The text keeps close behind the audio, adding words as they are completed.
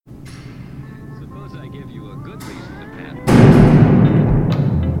I give you a good reason to pat.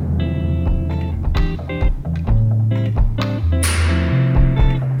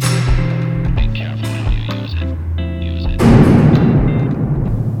 Be careful how you use it.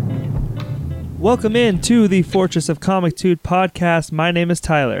 Welcome in to the Fortress of Comictude podcast. My name is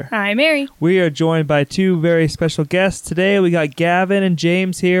Tyler. Hi, Mary. We are joined by two very special guests today. We got Gavin and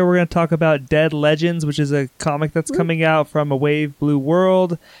James here. We're going to talk about Dead Legends, which is a comic that's coming out from A Wave Blue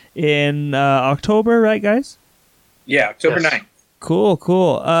World in October, right, guys? Yeah, October 9th. Cool.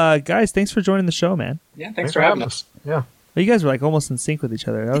 Guys, thanks for joining the show, man. Yeah, thanks for having us. Yeah. You guys were like almost in sync with each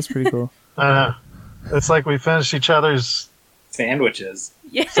other. That was pretty cool. I know. It's like we finished each other's Sandwiches.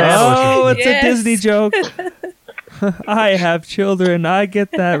 Yeah. Oh, it's Yes. a Disney joke. I have children. I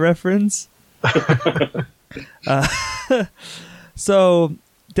get that reference. So,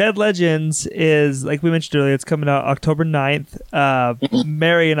 Dead Legends is, like we mentioned earlier, it's coming out October 9th.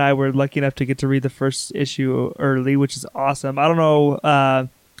 Mary and I were lucky enough to get to read the first issue early, which is awesome. I don't know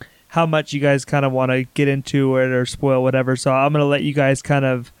how much you guys kind of want to get into it or spoil whatever, so I'm going to let you guys kind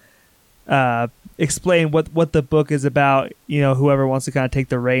of explain what the book is about. You know, whoever wants to kind of take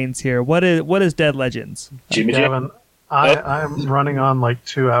the reins here. What is Dead Legends? Jimmy Gavin. I'm running on like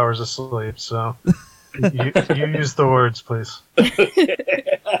 2 hours of sleep, so you use the words, please.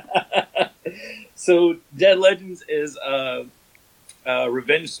 So, Dead Legends is a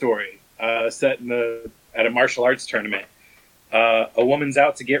revenge story set at a martial arts tournament. A woman's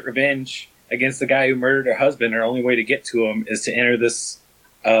out to get revenge against the guy who murdered her husband. Her only way to get to him is to enter this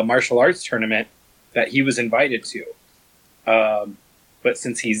martial arts tournament that he was invited to. But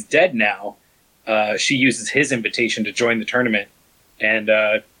since he's dead now, she uses his invitation to join the tournament and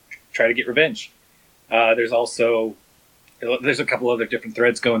try to get revenge. There's a couple other different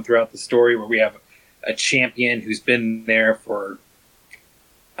threads going throughout the story where we have a champion who's been there for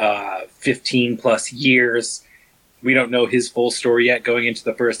 15 plus years. We don't know his full story yet going into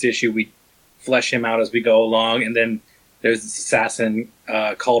the first issue. We flesh him out as we go along, and then there's this assassin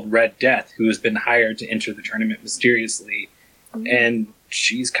called Red Death who has been hired to enter the tournament mysteriously, and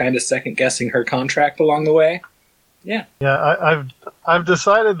she's kind of second guessing her contract along the way. Yeah. Yeah, I've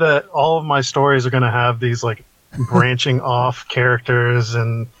decided that all of my stories are going to have these like branching off characters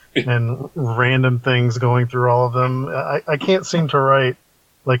and random things going through all of them. I can't seem to write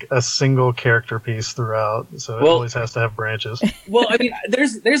like a single character piece throughout, so it always has to have branches. Well, I mean,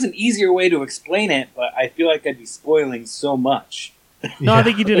 there's an easier way to explain it, but I feel like I'd be spoiling so much. No, I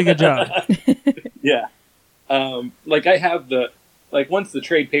think you did a good job. Yeah. Like I have once the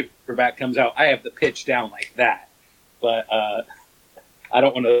trade paperback comes out, I have the pitch down like that. But I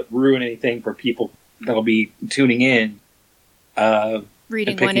don't want to ruin anything for people that'll be tuning in.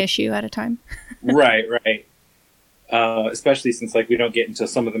 Reading one issue at a time. Right. Especially since we don't get into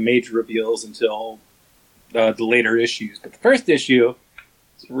some of the major reveals until the later issues. But the first issue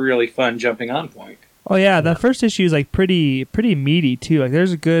is a really fun jumping on point. Oh yeah, that first issue is like pretty meaty too. Like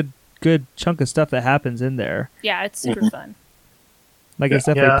there's a good chunk of stuff that happens in there. Yeah, it's super fun. Like it's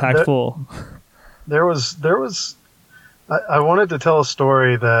definitely packed full. There was I wanted to tell a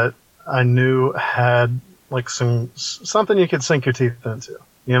story that I knew had like something you could sink your teeth into,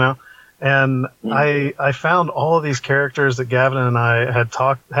 you know? And I found all of these characters that Gavin and I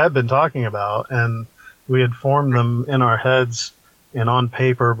had been talking about, and we had formed them in our heads and on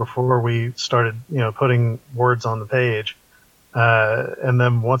paper before we started, putting words on the page. And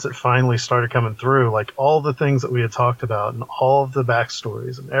then once it finally started coming through, like all the things that we had talked about and all of the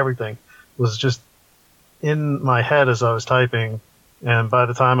backstories and everything was just in my head as I was typing. And by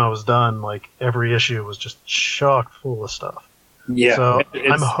the time I was done, like every issue was just chock full of stuff. Yeah, so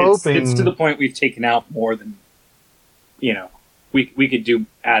I'm hoping it's to the point we've taken out more than, we could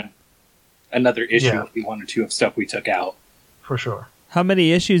add another issue if we wanted to of stuff we took out. For sure. How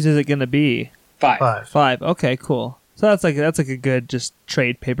many issues is it going to be? 5. 5. Okay, cool. So that's like a good just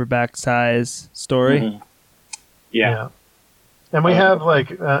trade paperback size story. Mm-hmm. Yeah. And we have like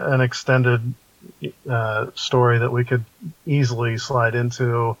an extended story that we could easily slide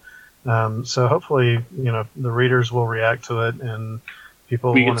into. So hopefully, the readers will react to it and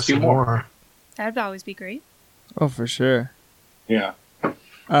people want to see more. That'd always be great. Oh, for sure. Yeah.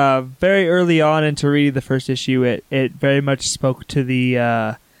 Very early on into reading the first issue, it very much spoke to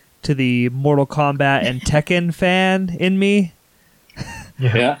the Mortal Kombat and Tekken fan in me.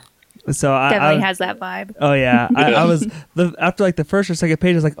 Yeah. So Definitely has that vibe. Oh yeah, I was after like the first or second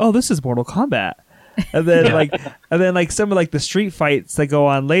page, I was like, oh, this is Mortal Kombat. And then like some of like the street fights that go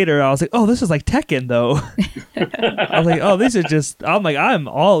on later, I was like, oh, this is like Tekken though. I was like, oh, these are just. I'm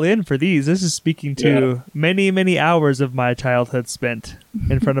all in for these. This is speaking to many hours of my childhood spent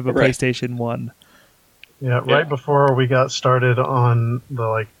in front of a PlayStation 1. Yeah, right before we got started on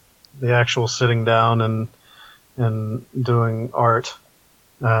the actual sitting down and doing art.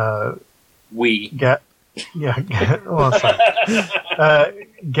 Well, sorry.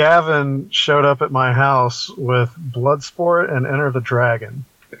 Gavin showed up at my house with Bloodsport and Enter the Dragon.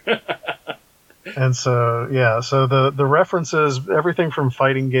 And so the references, everything from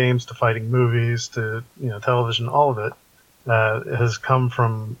fighting games to fighting movies to television, all of it has come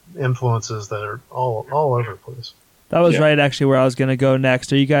from influences that are all over the place. That was right, actually, where I was going to go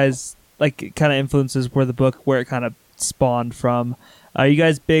next. Are you guys, like, kind of influences where the book, where it kind of spawned from? Are you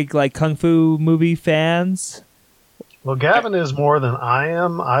guys big, like, Kung Fu movie fans? Well, Gavin is more than I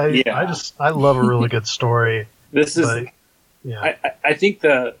am. I love a really good story. I think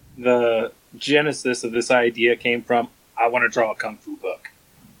the genesis of this idea came from, I want to draw a Kung Fu book.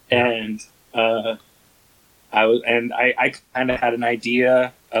 And I kind of had an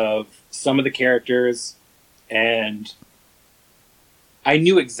idea of some of the characters, and I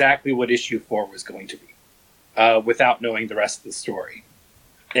knew exactly what issue 4 was going to be, without knowing the rest of the story,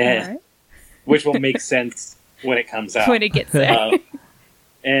 and which will make sense when it comes out. When it gets there.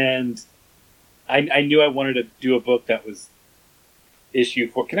 And I knew I wanted to do a book that was issue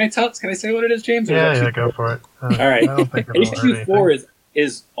 4. Can I say what it is, James? Yeah, go for it. All right. Issue 4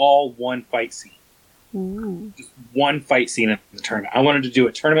 is all one fight scene. Ooh. Just one fight scene in the tournament. I wanted to do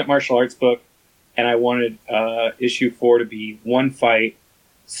a tournament martial arts book, and I wanted issue 4 to be one fight,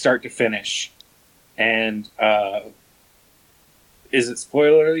 start to finish. And is it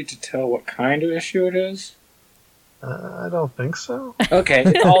spoilery to tell what kind of issue it is? I don't think so. Okay,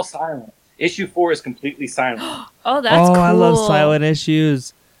 it's all silent. Issue 4 is completely silent. Oh, that's cool. I love silent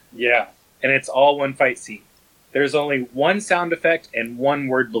issues. Yeah, and it's all one fight scene. There's only one sound effect and one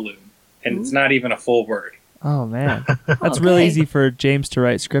word balloon, and it's not even a full word. Oh, man. That's really easy for James to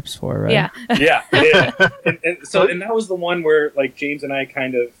write scripts for, right? Yeah. Yeah, it is. And that was the one where, like, James and I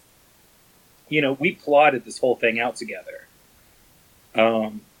kind of, we plotted this whole thing out together.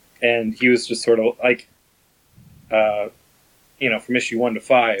 And he was just sort of like, from issue 1 to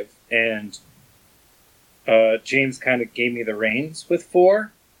 5, and James kind of gave me the reins with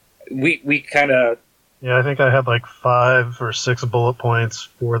 4. We kind of... Yeah, I think I had like 5 or 6 bullet points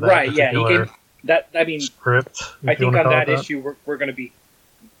for that particular script. I think on that issue we're going to be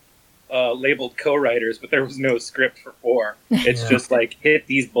labeled co-writers, but there was no script for 4. It's just like, hit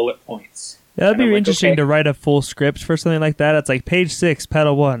these bullet points. Yeah, that'd be interesting to write a full script for something like that. It's like page 6,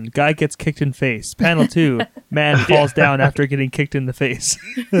 panel 1, guy gets kicked in face. Panel 2, man falls down after getting kicked in the face.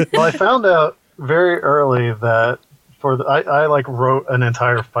 Well, I found out very early that I wrote an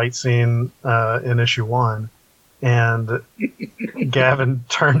entire fight scene in issue 1, and Gavin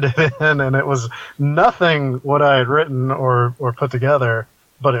turned it in, and it was nothing what I had written or put together,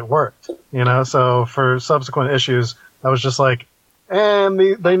 but it worked. So for subsequent issues, I was just like, and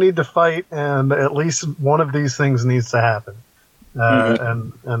they need to fight, and at least one of these things needs to happen.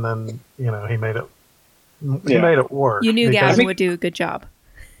 And then he made it. He made it work. You knew Gavin would do a good job.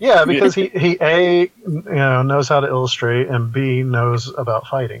 Yeah, because he A, knows how to illustrate, and B, knows about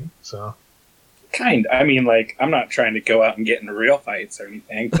fighting. So I mean, like, I'm not trying to go out and get into real fights or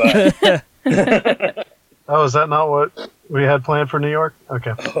anything, but oh, is that not what we had planned for New York?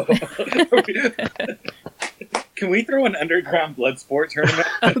 Okay. Can we throw an underground blood sport tournament?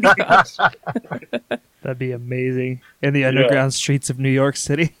 Oh, gosh. That'd be amazing. In the underground streets of New York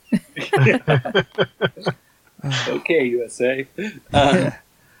City. Okay, USA.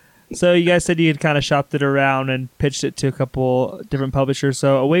 So you guys said you had kind of shopped it around and pitched it to a couple different publishers.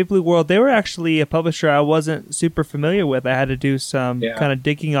 So Away Blue World, they were actually a publisher I wasn't super familiar with. I had to do some kind of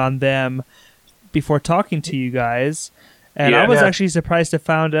digging on them before talking to you guys. And I was actually surprised to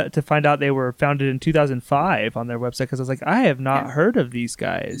find out they were founded in 2005 on their website, because I was like, I have not heard of these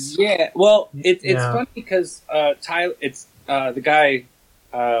guys. Yeah, well, it's funny because Tyler, it's the guy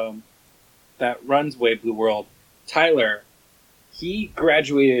that runs Way Blue World, Tyler. He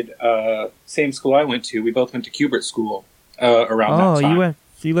graduated same school I went to. We both went to Kubert School around that time. Oh,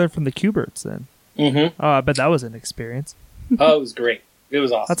 you learned from the Kuberts then. Mm-hmm. Oh, I bet that was an experience. Oh, it was great. It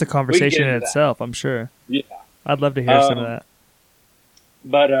was awesome. That's a conversation in itself, I'm sure. Yeah. I'd love to hear some of that.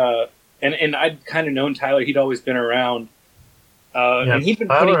 But and I'd kind of known Tyler. He'd always been around. And he'd been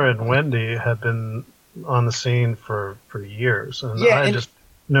Tyler and Wendy had been on the scene for years, and I just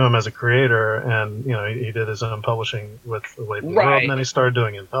knew him as a creator. And he did his own publishing with the Way Blue World, and then he started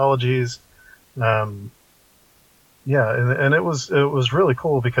doing anthologies. And it was really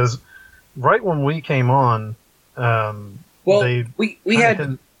cool because right when we came on, we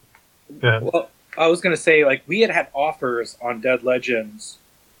had. Well, I was going to say, like, we had offers on Dead Legends.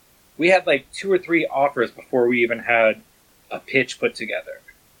 we had like 2 or 3 offers before we even had a pitch put together.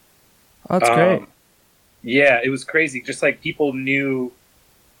 Oh, that's great. Yeah, it was crazy. Just like people knew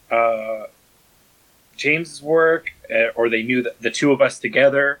James's work, or they knew the two of us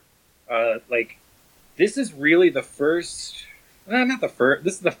together. Like, this is really the first. Not the first.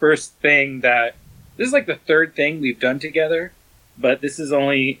 This is the first thing that. This is like the third thing we've done together, but this is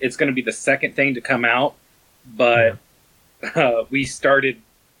only. It's going to be the second thing to come out. But we started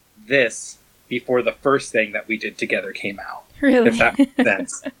this before the first thing that we did together came out. Really? If that makes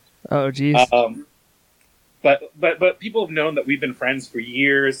sense. Oh, geez. But people have known that we've been friends for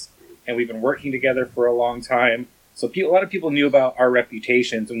years, and we've been working together for a long time. So a lot of people knew about our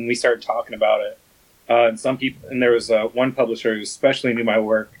reputations when we started talking about it. And there was one publisher who especially knew my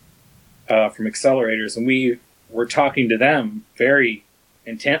work from Accelerators, and we were talking to them very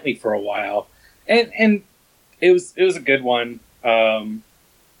intently for a while, and it was a good one.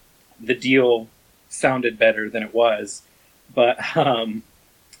 The deal sounded better than it was, but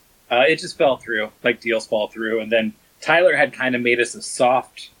it just fell through, like deals fall through. And then Tyler had kind of made us a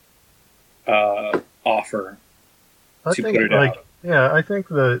soft offer to put it out. Yeah, I think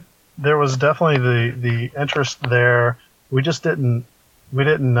that there was definitely the interest there. We just didn't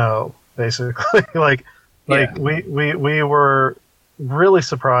know, basically. We were really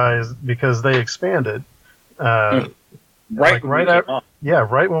surprised because they expanded. Right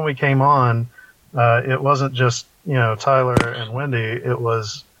when we came on, it wasn't just Tyler and Wendy. It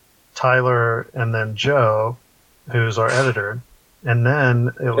was Tyler and then Joe, who's our editor, and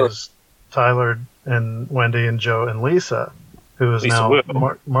then it was Tyler and Wendy and Joe and Lisa, who is now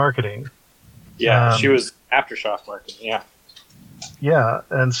marketing. Yeah, she was Aftershock marketing. Yeah. Yeah,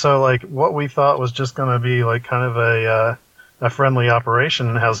 and so like what we thought was just going to be like kind of a friendly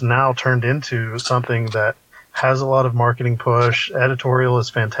operation has now turned into something that has a lot of marketing push. Editorial is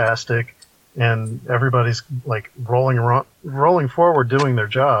fantastic, and everybody's like rolling forward, doing their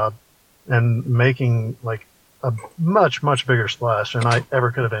job, and making like a much bigger splash than I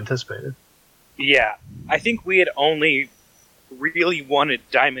ever could have anticipated. Yeah, I think we had only really wanted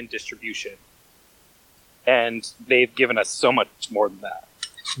Diamond distribution, and they've given us so much more than that.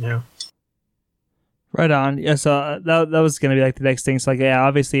 Yeah. Right on. Yeah, so that was going to be like the next thing. So, like, yeah,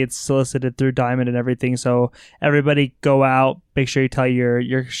 obviously it's solicited through Diamond and everything. So everybody go out, make sure you tell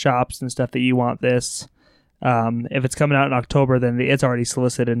your shops and stuff that you want this. If it's coming out in October, then it's already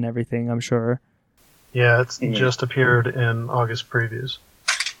solicited and everything, I'm sure. Yeah, it's just appeared in August previews.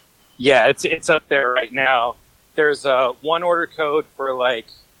 Yeah, it's up there right now. There's one order code for like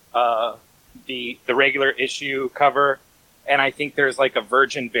the regular issue cover, and I think there's like a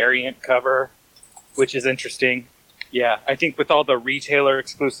Virgin variant cover, which is interesting. Yeah, I think with all the retailer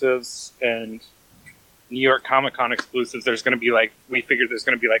exclusives and New York Comic Con exclusives, there's going to be we figured there's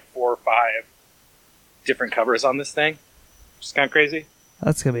going to be like 4 or 5 different covers on this thing, which is kind of crazy.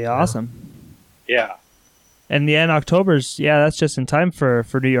 That's going to be awesome. Yeah. And in October's, that's just in time for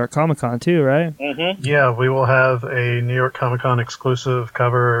New York Comic Con too, right? Mm-hmm. Yeah, we will have a New York Comic Con exclusive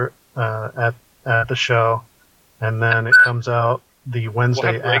cover at the show, and then it comes out the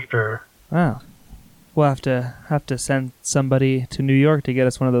Wednesday after. Wow. We'll have to send somebody to New York to get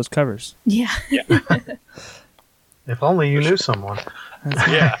us one of those covers. Yeah. If only you knew someone.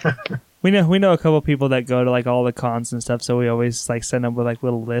 Yeah. We know a couple people that go to like all the cons and stuff, so we always like send them with like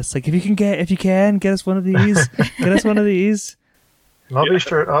little lists. Like if you can get us one of these, get us one of these. I'll be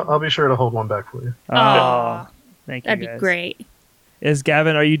sure to hold one back for you. Oh, thank you. That'd guys. be great. Is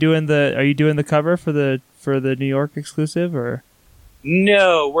Gavin? Are you doing the cover for the New York exclusive or?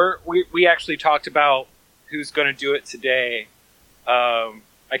 No, we actually talked about who's going to do it today.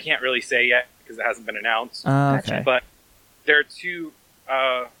 I can't really say yet because it hasn't been announced. Okay. But there are 2.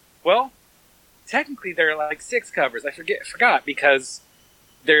 Well, technically there are like 6 covers. I forgot because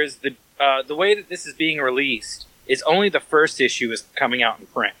there's the way that this is being released is only the first issue is coming out in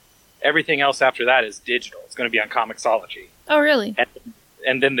print. Everything else after that is digital. It's going to be on Comixology. Oh, really?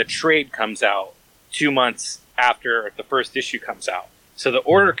 And then the trade comes out 2 months after the first issue comes out. So the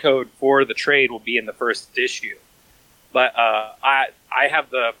order code for the trade will be in the first issue. But I have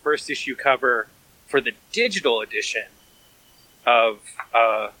the first issue cover for the digital edition of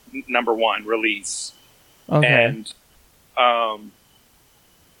number 1 release. Okay. And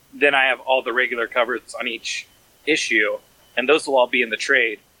then I have all the regular covers on each issue, and those will all be in the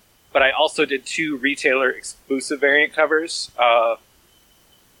trade. But I also did 2 retailer exclusive variant covers.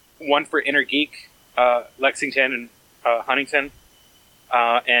 One for Inner Geek, Lexington and Huntington,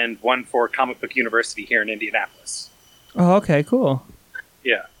 and one for Comic Book University here in Indianapolis. Oh, okay, cool.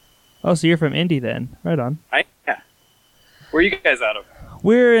 Yeah. Oh, so you're from Indy then? Right on. Yeah. Where are you guys out of?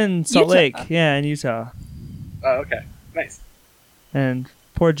 We're in Salt Utah. Lake, yeah, in Utah, Oh, okay. Nice. and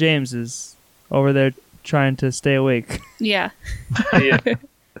poor James is over there trying to stay awake. Yeah. Yeah.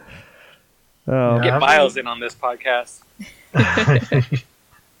 Oh, Yeah. Get Miles in on this podcast.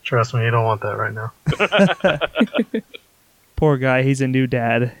 Trust me, you don't want that right now. poor guy. He's a new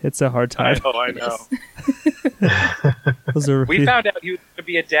dad. It's a hard I time. know, I know. Those are We found out he was going to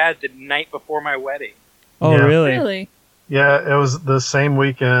be a dad the night before my wedding. oh, Yeah. really? Really? Yeah, it was the same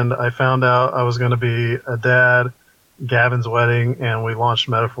weekend I found out I was going to be a dad, Gavin's wedding, and we launched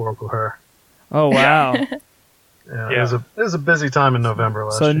Metaphorical Her. Oh, wow. Yeah, Yeah. It was a busy time in November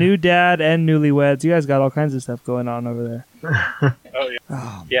last So year. new dad and newlyweds. You guys got all kinds of stuff going on over there. Oh, yeah.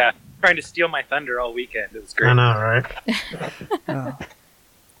 Oh, Yeah. Trying to steal my thunder all weekend. It was I great. know, right? oh.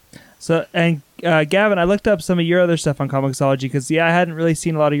 So, and Gavin, I looked up some of your other stuff on Comixology because, I hadn't really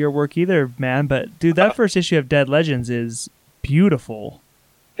seen a lot of your work either, man. But, dude, that first issue of Dead Legends is beautiful.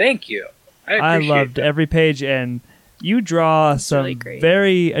 Thank you. I I appreciate loved that. every page, and you draw It's some really great.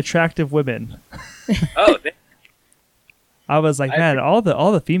 very attractive women. Oh, I was like, I man, all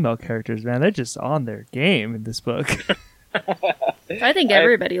the female characters, man, they're just on their game in this book. I think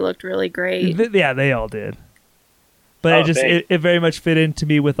everybody looked really great. Yeah, they all did. But Oh, it just thanks. it very much fit into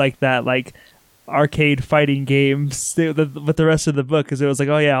me with like that like arcade fighting games with the rest of the book because it was like,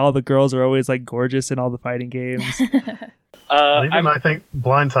 oh yeah, all the girls are always like gorgeous in all the fighting games. Even I think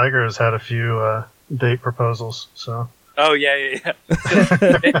Blind Tiger has had a few date proposals. So Oh yeah.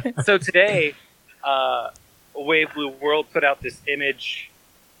 So today, Wave Blue World put out this image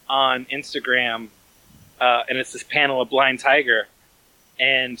on Instagram, and it's this panel of Blind Tiger,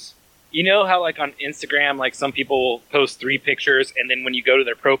 and you know how like on Instagram, like some people will post 3 pictures, and then when you go to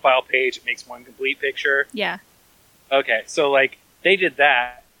their profile page, it makes one complete picture. Yeah. Okay, so like they did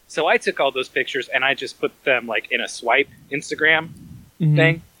that. So I took all those pictures and I just put them like in a swipe Instagram Mhm.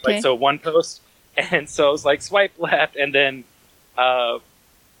 thing, Okay. like so one post, and so it was like swipe left, and then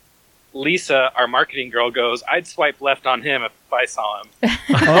Lisa, our marketing girl, goes, "I'd swipe left on him if I saw him."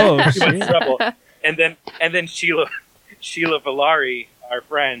 Oh She was in shit! trouble. And then Sheila Valari, our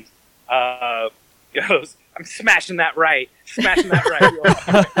friend, goes, "I'm smashing that right,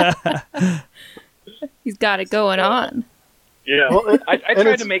 He's got it going on. Yeah, Well, I and tried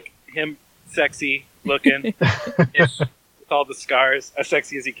it's- to make him sexy looking, ish, with all the scars, as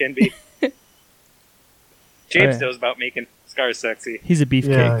sexy as he can be. James Oh, yeah. knows about making scars sexy. He's a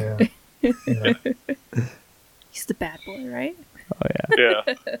beefcake. yeah. He's the bad boy, right? Oh yeah.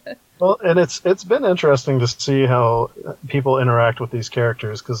 Yeah, Well, and it's been interesting to see how people interact with these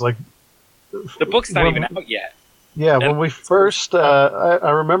characters because, like, the book's not when- even out yet. Yeah, when we first, I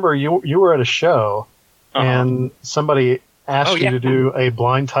remember you were at a show Uh-huh. and somebody asked Oh, you yeah. to do a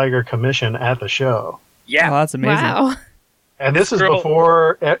Blind Tiger commission at the show, Yeah, Oh, that's amazing. Wow. and this is Girl-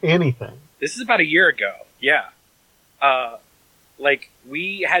 before anything. this is about a year ago. Yeah. Like,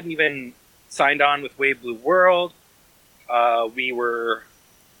 we hadn't even signed on with Wave Blue World. We were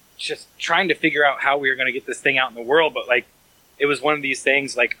just trying to figure out how we were going to get this thing out in the world. But, like, it was one of these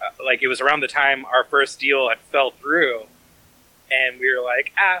things, like it was around the time our first deal had fell through. And we were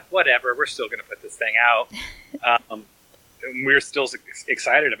like, whatever, we're still going to put this thing out. And we were still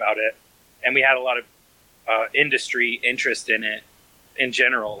excited about it. And we had a lot of industry interest in it in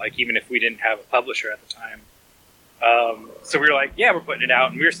general, like even if we didn't have a publisher at the time. So we were like, yeah, we're putting it out.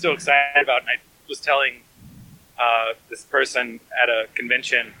 And we were still excited about it. And I was telling this person at a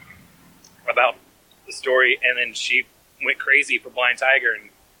convention about the story. And then she went crazy for Blind Tiger and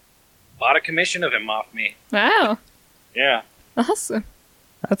bought a commission of him off me. Wow. Yeah. Awesome.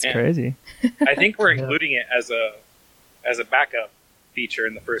 That's Yeah. crazy. I think we're Yeah. including it as a backup feature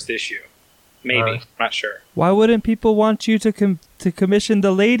in the first issue. Maybe. Right. I'm not sure. Why wouldn't people want you to commission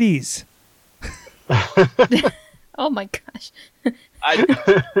the ladies? Oh my gosh.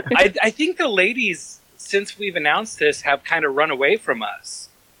 I think the ladies, since we've announced this, have kind of run away from us.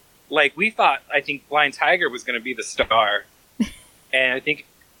 Like, we thought, I think Blind Tiger was going to be the star. And I think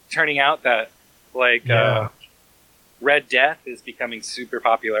turning out that, like, Yeah. Red Death is becoming super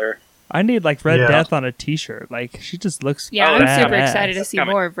popular. I need like Red Yeah. Death on a T-shirt. Like she just looks. Yeah, Oh, I'm that's super badass. excited to That's see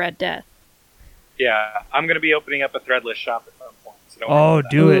coming. more of Red Death. Yeah, I'm going to be opening up a Threadless shop at some point. So don't worry Oh, about that.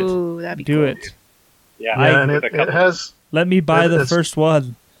 do it. Ooh, that'd be Do cool. it. Yeah, Yeah, and with it a couple- has, Let me buy the It's- first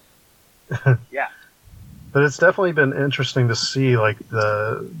one. Yeah. but it's definitely been interesting to see like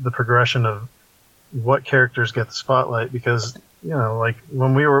the progression of what characters get the spotlight because like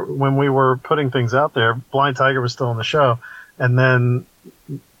when we were putting things out there, Blind Tiger was still on the show, and then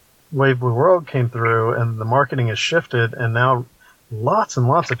Wave Blue World came through, and the marketing has shifted, and now lots and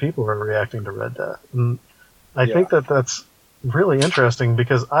lots of people are reacting to Red Death, and I Yeah. think that's really interesting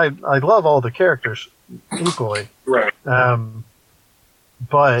because I love all the characters equally. Right.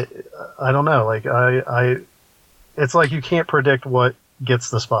 But I don't know. Like it's like you can't predict what gets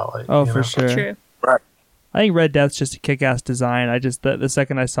the spotlight. Oh, you for know? sure. True. I think Red Death's just a kick-ass design. I just the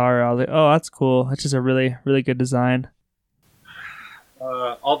second I saw her, I was like, oh, that's cool. That's just a really, really good design.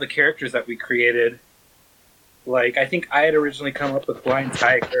 All the characters that we created, like I think I had originally come up with Blind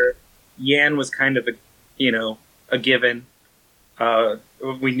Tiger. Yan was kind of a given.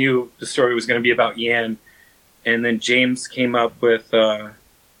 We knew the story was going to be about Yan, and then James came up with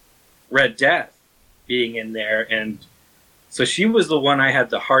Red Death being in there, and so she was the one I had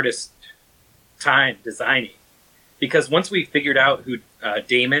the hardest time designing, because once we figured out who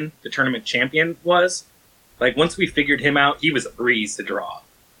Damon, the tournament champion, was, like once we figured him out, he was a breeze to draw.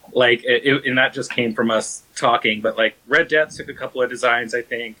 Like, and that just came from us talking. But like Red Death took a couple of designs, I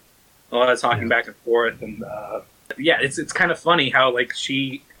think, a lot of talking back and forth, and yeah, it's kind of funny how like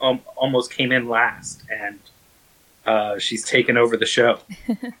she almost came in last, and she's taken over the show.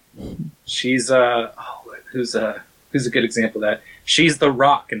 She's who's a good example of that? She's the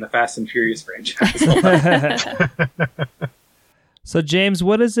Rock in the Fast and Furious franchise. So, James,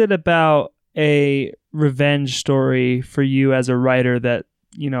 what is it about a revenge story for you as a writer that,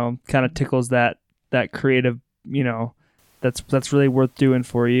 kind of tickles that creative, that's really worth doing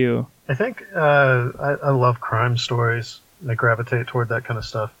for you? I think I love crime stories. I gravitate toward that kind of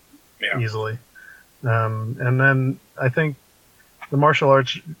stuff easily. And then I think the martial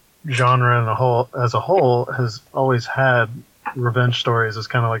arts genre as a whole has always had revenge stories as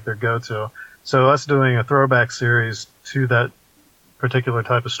kind of like their go-to. So us doing a throwback series to that particular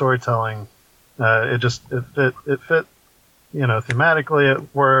type of storytelling, it fit, thematically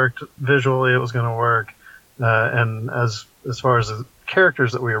it worked, visually it was going to work, and as far as the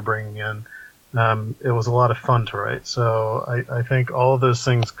characters that we were bringing in, it was a lot of fun to write. So I think all of those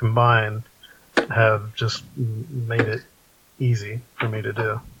things combined have just made it easy for me to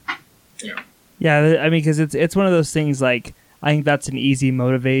do. Yeah, I mean, because it's one of those things, like, I think that's an easy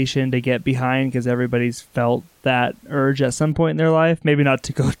motivation to get behind because everybody's felt that urge at some point in their life. Maybe not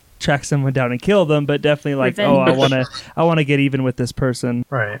to go track someone down and kill them, but definitely like, Revenge. I want to get even with this person.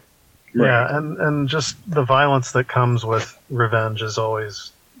 Right. Yeah, and just the violence that comes with revenge is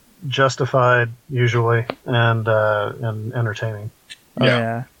always justified, usually, and entertaining. Oh,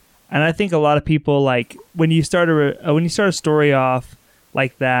 yeah. And I think a lot of people, like, when you start a story off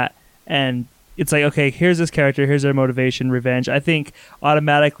like that, and it's like, okay, here's this character, here's their motivation, revenge. I think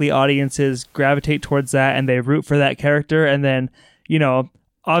automatically audiences gravitate towards that and they root for that character. And then,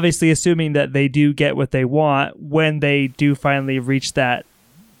 obviously assuming that they do get what they want, when they do finally reach that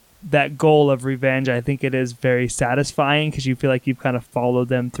goal of revenge, I think it is very satisfying because you feel like you've kind of followed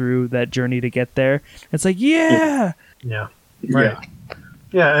them through that journey to get there. It's like, yeah. Yeah. Right.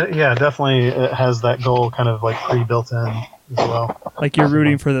 Yeah, definitely it has that goal kind of like pre-built in as well. Like you're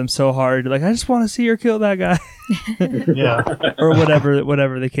rooting for them so hard. Like, I just want to see her kill that guy. Yeah. Or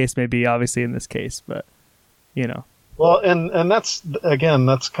whatever the case may be, obviously in this case, but Well, and that's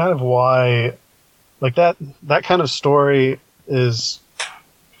kind of why, like that kind of story is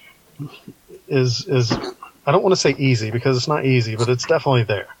I don't want to say easy because it's not easy, but it's definitely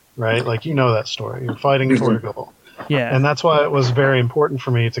there, right? Like, that story. You're fighting toward a goal. Yeah. And that's why it was very important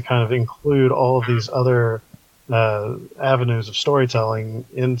for me to kind of include all of these other avenues of storytelling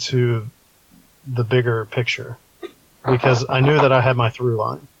into the bigger picture, because I knew that I had my through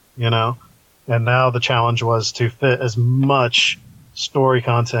line, and now the challenge was to fit as much story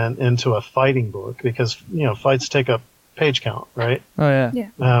content into a fighting book, because fights take up page count, right? Oh yeah. Yeah.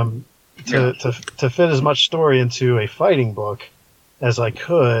 To fit as much story into a fighting book as I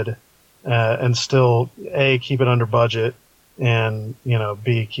could, and still A, keep it under budget, and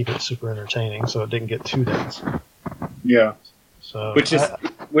B, keep it super entertaining so it didn't get too dense. Yeah. So Which is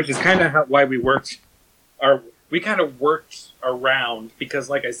kind of why we worked around, because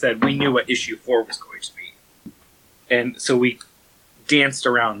like I said, we knew what issue 4 was going to be, and so we danced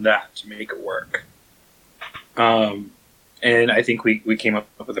around that to make it work. And I think we came up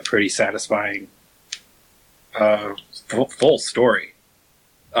with a pretty satisfying full story,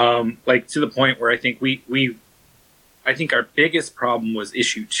 like to the point where I think I think our biggest problem was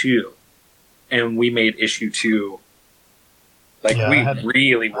issue 2, and we made issue 2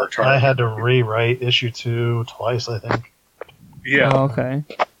 really worked hard. I had to rewrite issue 2 twice, I think. Yeah. Oh, okay.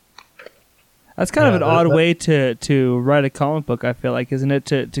 That's kind of an odd way to write a comic book, I feel like, isn't it?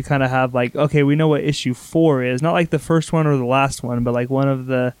 To kind of have like, okay, we know what issue 4 is, not like the first one or the last one, but like one of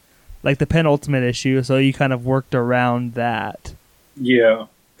the, like the penultimate issue. So you kind of worked around that. Yeah.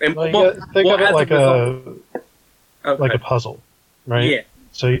 And Think of it like Okay. like a puzzle, right? Yeah.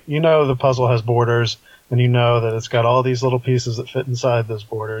 So you know the puzzle has borders, and you know that it's got all these little pieces that fit inside those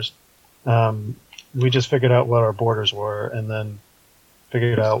borders. We just figured out what our borders were, and then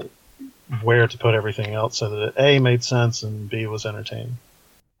figured out where to put everything else so that it A, made sense, and B, was entertaining.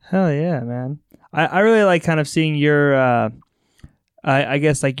 Hell yeah, man. I really like kind of seeing your I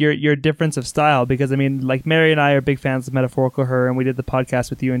guess like your difference of style, because I mean, like Mary and I are big fans of Metaphorical Her, and we did the podcast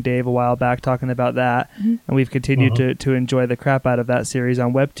with you and Dave a while back talking about that, and we've continued to enjoy the crap out of that series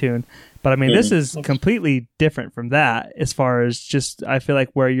on Webtoon. But I mean, this is completely different from that as far as just, I feel like,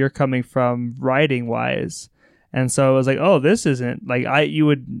 where you're coming from writing wise. And so I was like, oh, this isn't like you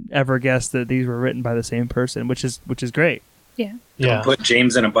would ever guess that these were written by the same person, which is great. Yeah. Yeah. Put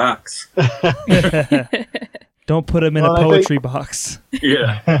James in a box. Don't put him in a poetry box.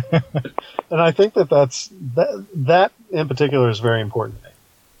 Yeah. And I think that in particular is very important to me,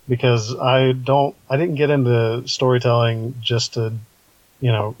 because I didn't get into storytelling just to,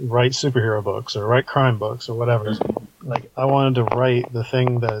 write superhero books or write crime books or whatever. Like, I wanted to write the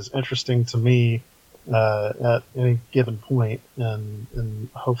thing that is interesting to me at any given point, and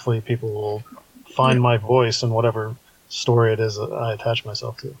hopefully people will find my voice in whatever story it is that I attach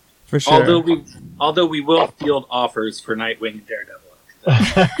myself to. For sure. Although we will field offers for Nightwing and Daredevil.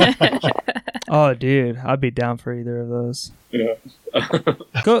 Oh, dude, I'd be down for either of those. Yeah.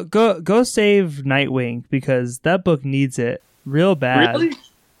 Go save Nightwing, because that book needs it real bad. Really?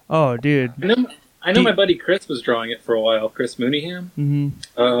 Oh, dude. I know my buddy Chris was drawing it for a while, Chris Mooneyham.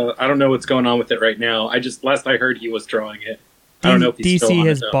 Mm-hmm. I don't know what's going on with it right now. Last I heard he was drawing it. I don't know if he's still DC on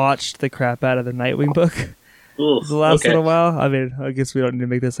has it, though. botched the crap out of the Nightwing book. Oof, The last okay. little while. I mean, I guess we don't need to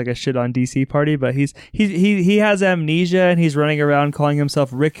make this like a shit on DC party, but he has amnesia, and he's running around calling himself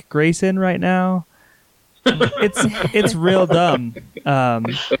Rick Grayson right now. It's real dumb.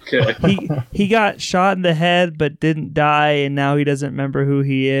 Okay. He got shot in the head but didn't die, and now he doesn't remember who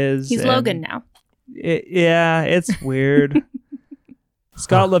he is. He's and Logan now. It's weird.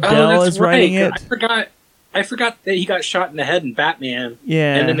 Scott Oh, Lobdell that's is writing right. it. I forgot that he got shot in the head in Batman.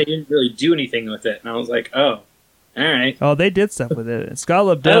 Yeah. And then they didn't really do anything with it. And I was like, oh, all right. Oh, they did stuff with it. Scott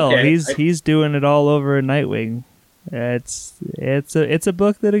Lobdell, Okay. he's doing it all over in Nightwing. It's a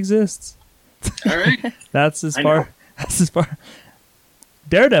book that exists. All right. That's as I far. know. That's as far.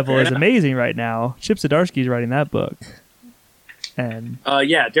 Daredevil Fair is enough. amazing right now. Chip Zdarsky's writing that book, and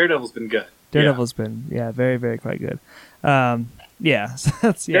Yeah, Daredevil's been good. Daredevil's been very, very quite good. Yeah, so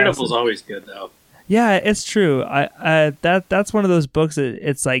that's Daredevil's always good, though. Yeah, it's true. That's one of those books that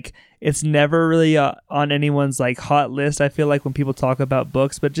it's like it's never really on anyone's like hot list. I feel like when people talk about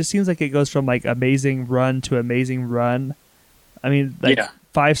books, but it just seems like it goes from like amazing run to amazing run. I mean, like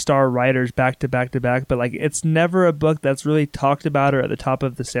 5-star writers back to back to back, but like it's never a book that's really talked about or at the top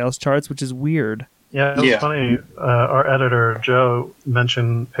of the sales charts, which is weird. Yeah, it was funny. Our editor Joe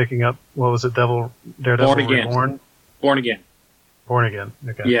mentioned picking up, what was it, Daredevil Born Again. Reborn? Born Again. Born Again.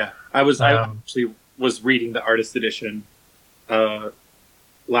 Okay. Yeah, I actually was reading the artist edition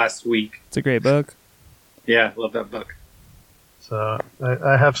last week. It's a great book. Yeah, love that book. So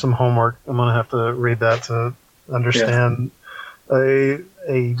I have some homework. I'm gonna have to read that to understand a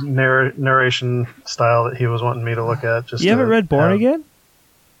narration style that he was wanting me to look at. Just You haven't read Born Again?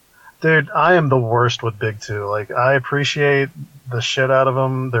 Dude, I am the worst with Big Two. Like, I appreciate the shit out of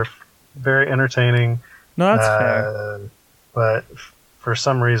them. They're very entertaining. No, that's fair. But for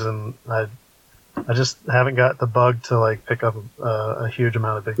some reason, I just haven't got the bug to like pick up a huge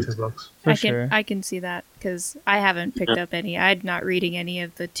amount of Big Two books. For sure. I can see that, because I haven't picked up any. I'm not reading any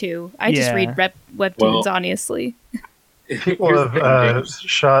of the two. I just read webtoons, honestly. People Here's the have thing,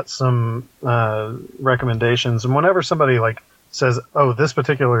 shot some recommendations, and whenever somebody like says, "Oh, this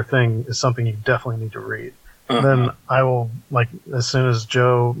particular thing is something you definitely need to read," then I will, like, as soon as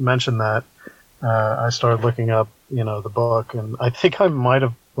Joe mentioned that, I started looking up, the book, and I think I might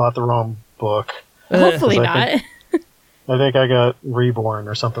have bought the wrong book. Hopefully 'Cause not. I think I got Reborn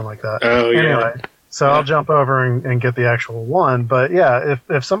or something like that. Oh, yeah. Anyway, so I'll jump over and get the actual one. But yeah,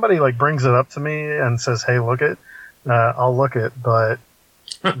 if somebody like brings it up to me and says, "Hey, look it," I'll look it. But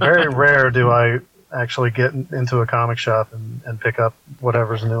very rare do I actually get into a comic shop and pick up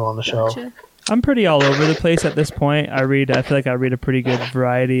whatever's new on the shelf. Gotcha. I'm pretty all over the place at this point. I feel like I read a pretty good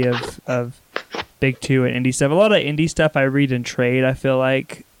variety of Big Two and indie stuff. A lot of indie stuff I read in trade, I feel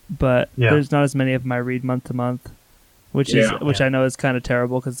like, but there's not as many of them I read month to month, which I know is kind of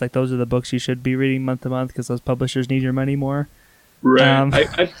terrible, because like those are the books you should be reading month to month, because those publishers need your money more.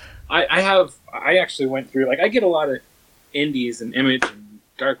 Right. I actually went through, like, I get a lot of indies and Image and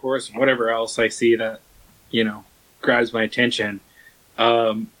Dark Horse and whatever else I see that, grabs my attention.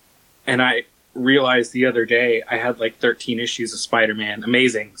 And realized the other day I had like 13 issues of Spider-Man,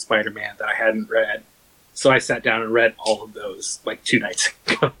 Amazing Spider-Man, that I hadn't read. So I sat down and read all of those like 2 nights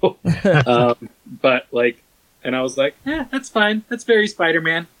ago. But like, and I was like, that's fine. That's very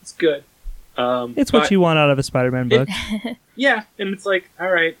Spider-Man. It's good. It's what you want out of a Spider-Man book. Yeah, and it's like, all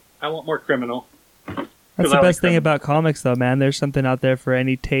right, I want more criminal. That's the best thing about comics, though, man. There's something out there for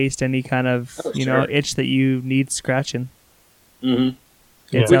any taste, any kind of itch that you need scratching.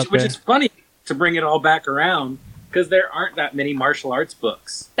 Mm-hmm. Which is funny to bring it all back around, because there aren't that many martial arts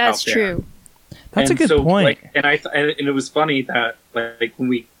books. That's out there. true. That's a good point. Like, and it was funny that like when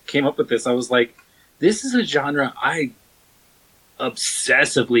we came up with this, I was like, this is a genre I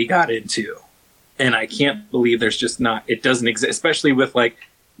obsessively got into, and I can't believe there's just not, it doesn't exist, especially with like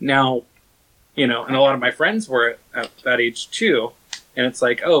now, and a lot of my friends were at that age too, and it's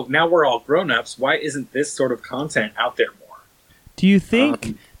like, oh, now we're all grown-ups, why isn't this sort of content out there more? Do you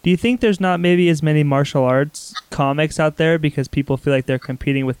think there's not maybe as many martial arts comics out there because people feel like they're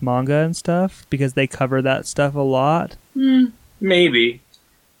competing with manga and stuff because they cover that stuff a lot? Maybe.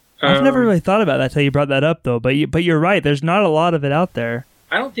 I've never really thought about that till you brought that up, though. But you're right. There's not a lot of it out there.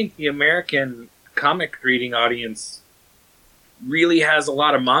 I don't think the American comic reading audience really has a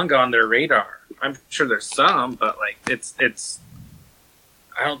lot of manga on their radar. I'm sure there's some, but like it's.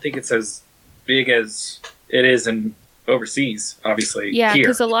 I don't think it's as big as it is in overseas, obviously. Yeah, here.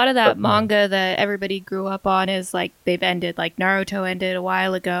 because a lot of that manga that everybody grew up on is like they've ended. Like Naruto ended a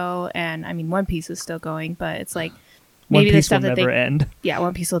while ago, and I mean One Piece is still going, but it's like maybe One the Piece stuff will that never end. Yeah,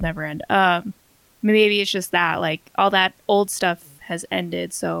 One Piece will never end. Maybe it's just that like all that old stuff has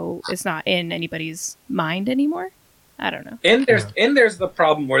ended, so it's not in anybody's mind anymore. I don't know. And there's the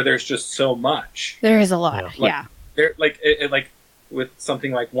problem where there's just so much. There is a lot. Yeah. There like with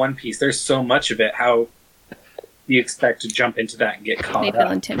something like One Piece, there's so much of it. How you expect to jump into that and get caught They feel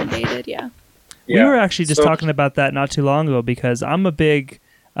up? intimidated. Yeah. We were actually just talking about that not too long ago because I'm a big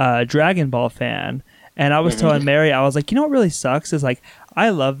Dragon Ball fan. And I was telling Mary, I was like, you know what really sucks is like, I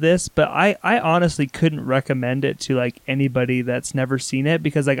love this, but I honestly couldn't recommend it to like anybody that's never seen it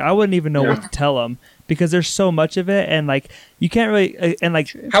because like I wouldn't even know what to tell them because there's so much of it and like you can't really and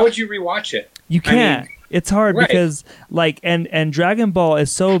like how would you rewatch it? You can't. It's hard because like and Dragon Ball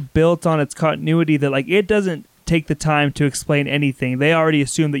is so built on its continuity that like it doesn't take the time to explain anything. They already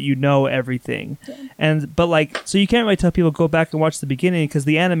assume that you know everything. But like so you can't really tell people go back and watch the beginning because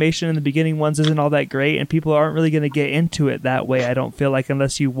the animation in the beginning ones isn't all that great and people aren't really going to get into it that way, I don't feel like,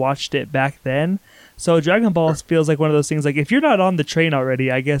 unless you watched it back then. So Dragon Ball feels like one of those things like if you're not on the train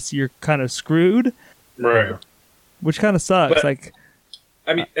already, I guess you're kind of screwed. Right. Which kind of sucks. But, like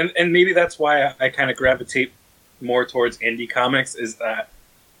I mean and maybe that's why I kind of gravitate more towards indie comics is that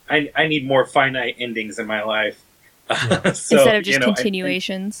I need more finite endings in my life. So, instead of just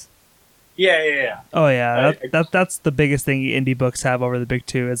continuations. Yeah. Oh yeah, that's the biggest thing indie books have over the big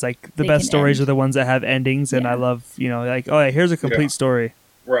two is like the best stories are the ones that have endings, and I love like oh yeah, here's a complete story.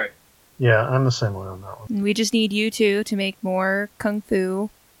 Right. Yeah, I'm the same way on that one. We just need you two to make more kung fu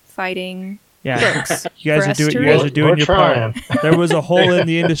fighting books. You guys are doing your part. There was a hole in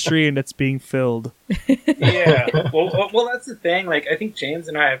the industry, and it's being filled. Yeah. Well, that's the thing. Like, I think James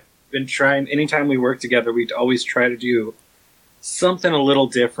and I have been trying. Anytime we work together, we always try to do something a little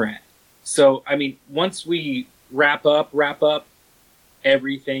different. So, I mean, once we wrap up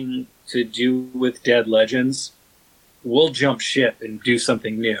everything to do with Dead Legends, we'll jump ship and do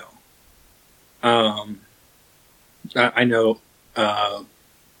something new. I know.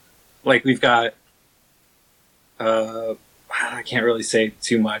 Like we've got, I can't really say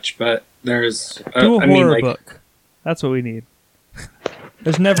too much, but there's do a horror book. That's what we need.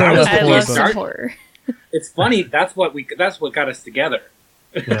 There's never enough I horror love books. some horror. It's funny. That's what got us together.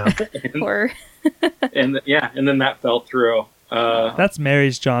 Yeah. Horror. and then that fell through. That's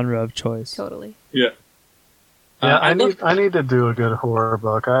Mary's genre of choice. Totally. Yeah. Yeah, I need to do a good horror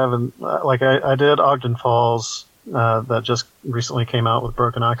book. I haven't I did Ogden Falls. That just recently came out with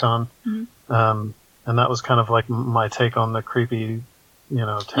Broken Icon, and that was kind of like my take on the creepy,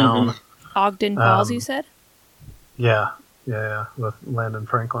 town. Ogden Falls, you said? Yeah, with Landon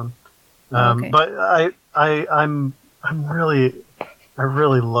Franklin. Okay. But I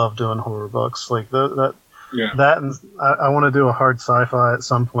really love doing horror books like that. Yeah. That and I want to do a hard sci-fi at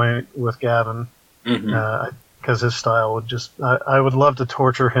some point with Gavin. Because his style would I would love to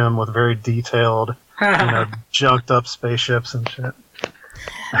torture him with very detailed, junked up spaceships and shit.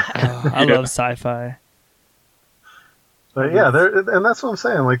 I love sci-fi. But yeah, and that's what I'm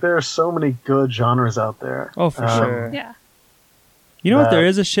saying. Like, there are so many good genres out there. Oh, for sure. Yeah. You know what there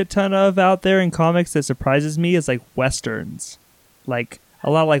is a shit ton of out there in comics that surprises me is like westerns. Like, a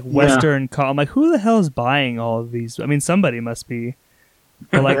lot of like Western. I'm like, who the hell is buying all of these? I mean, somebody must be.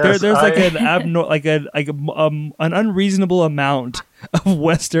 But like, Yes, there's like an unreasonable amount of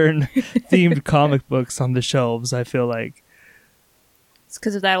Western themed comic books on the shelves. I feel like. It's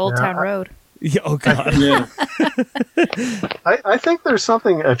because of that Old Yeah, Town Road. Yeah, oh god. Yeah. I think there's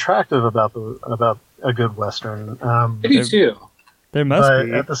something attractive about a good Western. I do too. There must but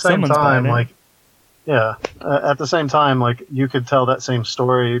be. at the same Someone's time, buying it. at the same time, like you could tell that same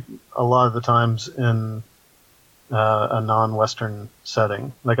story a lot of the times in a non-Western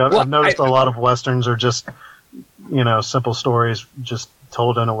setting. Like I've noticed a lot of Westerns are just, simple stories just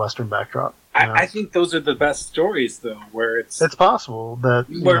told in a Western backdrop. I think those are the best stories, though, where it's possible that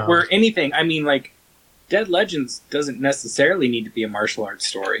where anything. I mean, like Dead Legends doesn't necessarily need to be a martial arts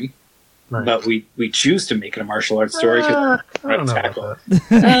story, right. but we choose to make it a martial arts story. 'Cause I don't know tackle. about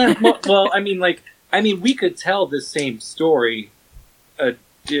that. well, I mean, we could tell the same story a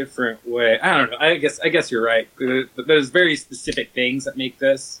different way. I don't know. I guess you're right. There's very specific things that make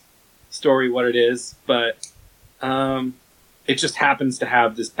this story what it is, but it just happens to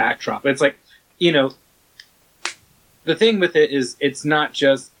have this backdrop. It's like, the thing with it is it's not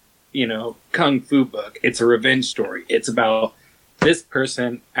just, kung fu book. It's a revenge story. It's about this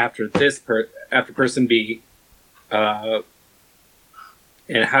person after after person B, and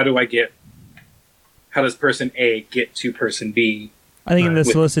how does person A get to person B? I think in the with-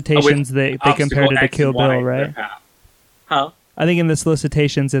 solicitations they compared it to X Kill and Y Bill, in right? their path. Huh? I think in the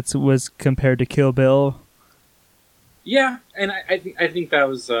solicitations it was compared to Kill Bill. Yeah, and I think that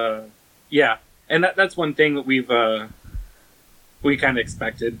was yeah, and that's one thing that we kind of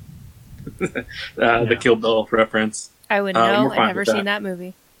expected. The Kill Bill reference. I would we're know. fine I've never with seen that. that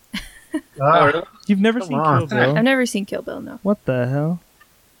movie. Ah, You've never Come seen on. Kill Bill? I've never seen Kill Bill. No. What the hell?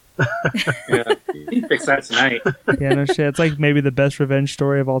 Yeah, you can fix that tonight. Yeah, no shit. It's like maybe the best revenge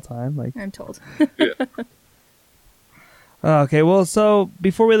story of all time. Like, I'm told. okay, well, so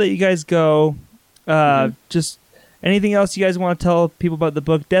before we let you guys go, just anything else you guys want to tell people about the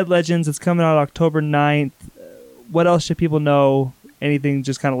book Dead Legends? It's coming out October 9th. What else should people know? Anything?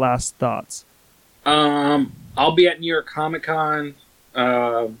 Just kind of last thoughts. I'll be at New York Comic Con.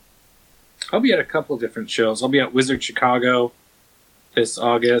 I'll be at a couple of different shows. I'll be at Wizard Chicago this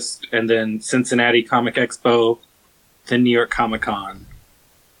August, and then Cincinnati Comic Expo, then New York Comic Con.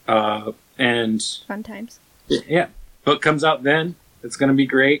 And Fun times. yeah, book comes out then. It's going to be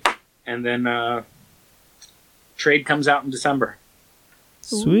great. And then trade comes out in December.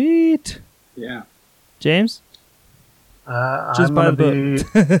 Sweet. Yeah. James? Just I'm buy gonna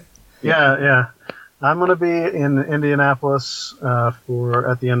the be, yeah. I'm going to be in Indianapolis at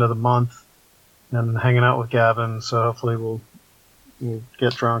the end of the month and hanging out with Gavin. So hopefully we'll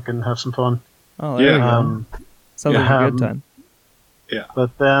get drunk and have some fun. Oh, there you go. Sounds like a yeah, good time.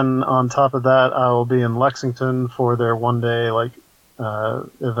 But then on top of that, I will be in Lexington for their one-day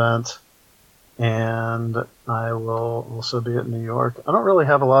event, and I will also be at New York. I don't really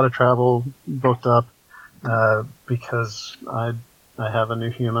have a lot of travel booked up because I have a new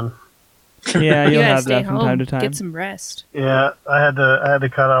human. Yeah, You you'll gotta have stay that from home. time to time. Get some rest. Yeah, I had to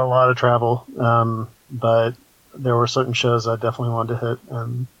cut out a lot of travel, but there were certain shows I definitely wanted to hit,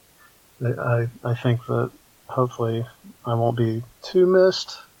 and I think that hopefully I won't be too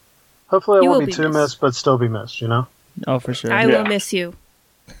missed. Hopefully I You won't will be be too missed. missed, but still be missed. Oh, for sure. I Yeah. will miss you.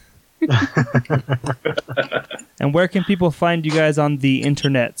 And where can people find you guys on the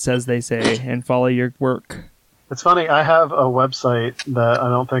internet, as they say, and follow your work? It's funny. I have a website that I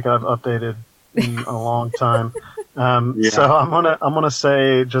don't think I've updated in a long time. So I'm gonna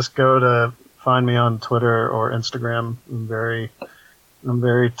say just go to find me on Twitter or Instagram. I'm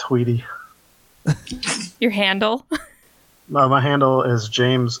very tweety. Your handle. My handle is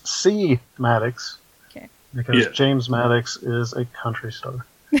James C. Maddox. Okay. Because Yeah. James Maddox is a country star.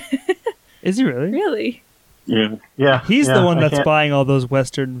 Is he really? Really? Yeah. Yeah, He's yeah, the one I that's can't- buying all those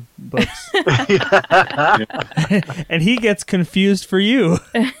Western books. And he gets confused for you.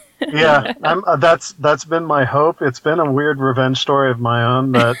 Yeah, that's been my hope. It's been a weird revenge story of my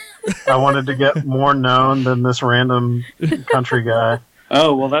own that I wanted to get more known than this random country guy.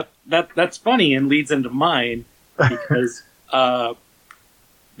 Oh, well, that's funny and leads into mine because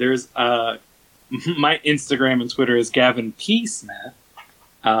there's my Instagram and Twitter is Gavin P. Smith.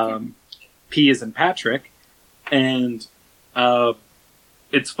 P is in Patrick. And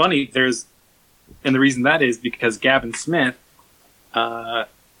it's funny, and the reason that is because Gavin Smith,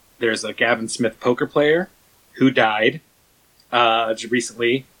 there's a Gavin Smith poker player who died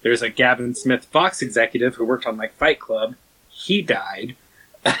recently. There's a Gavin Smith Fox executive who worked on like Fight Club. He died.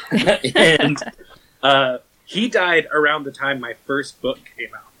 And He died around the time my first book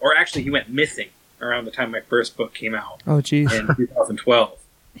came out. Or actually, he went missing around the time my first book came out Oh, geez. in 2012.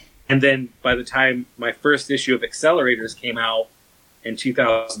 And then by the time my first issue of Accelerators came out in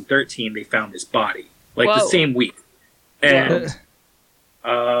 2013, they found his body. Like the Whoa. same week. And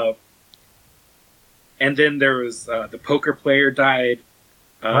and then there was the poker player died.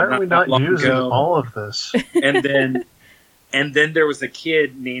 Why are we not long using ago. all of this? And then there was a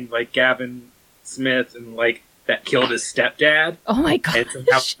kid named like Gavin Smith and like that killed his stepdad. Oh my god. And so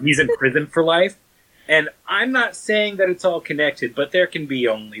now he's in prison for life. And I'm not saying that it's all connected, but there can be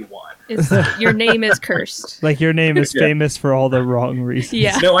only one. Your name is cursed. Like your name is Yeah. famous for all the wrong reasons.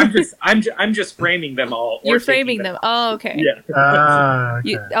 Yeah. No, I'm just framing them all. or You're taking framing them. Oh, okay. Yeah.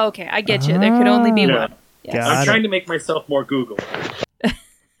 Okay. Okay, I get you. There could only be Yeah. one. Yes. Got I'm it. trying to make myself more Google.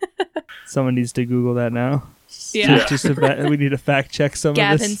 Someone needs to Google that now. Yeah. We need to fact check some of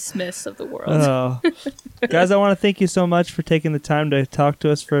Gavin this. Smiths of the world. Oh. Guys, I want to thank you so much for taking the time to talk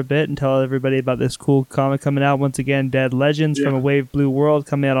to us for a bit and tell everybody about this cool comic coming out. Once again, Dead Legends from A Wave Blue World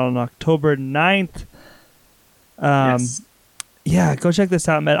coming out on October 9th. Yes. Yeah, go check this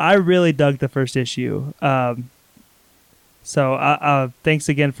out, man. I really dug the first issue. So thanks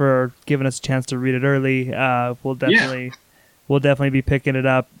again for giving us a chance to read it early. We'll definitely be picking it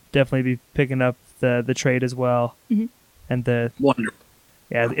up. Definitely be picking up the trade as well. Mhm. And Wonderful.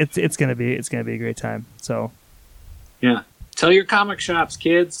 it's gonna be a great time. So Yeah. Tell your comic shops,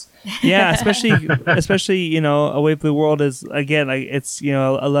 kids. yeah, especially A Wave Blue World is again like it's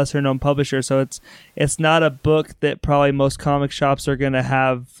a lesser known publisher, so it's not a book that probably most comic shops are gonna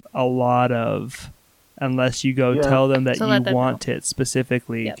have a lot of unless you go Yeah. tell them that So let you them want it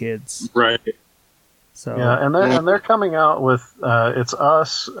specifically, Yep. kids. Right. So Yeah, and they're coming out with It's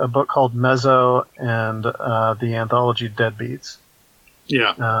Us, a book called Mezzo, and the anthology Deadbeats.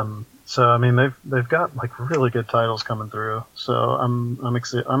 Yeah. So I mean they've got like really good titles coming through. So I'm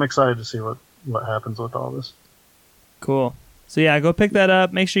excited to see what happens with all this. cool. So yeah, go pick that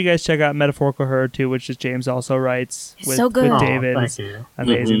up. Make sure you guys check out Metaphorical Herd too, which is James also writes It's with, so good. with Oh, David. thank It's you.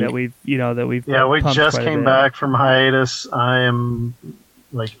 amazing Mhm. that we've Yeah, we pumped just quite a came bit. back from hiatus. I am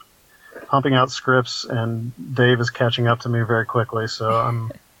like pumping out scripts, and Dave is catching up to me very quickly. So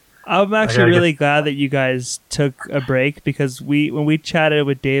I'm actually gotta really glad that you guys took a break because when we chatted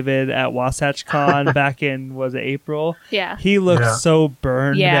with David at Wasatch Con back in was it April, Yeah. he looked Yeah. so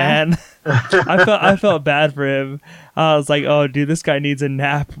burned, Yeah. man. I felt bad for him. I was like, oh, dude, this guy needs a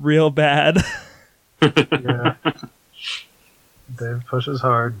nap real bad. yeah. Dave pushes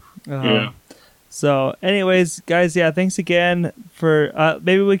hard. Yeah. So, anyways, guys, yeah, thanks again for.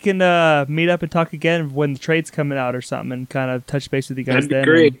 Maybe we can meet up and talk again when the trade's coming out or something, and kind of touch base with you guys That'd be then.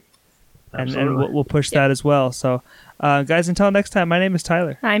 great. And Absolutely. we'll push that as well. So, guys, until next time, my name is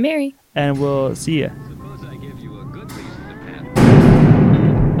Tyler, Hi, Mary. and we'll see you.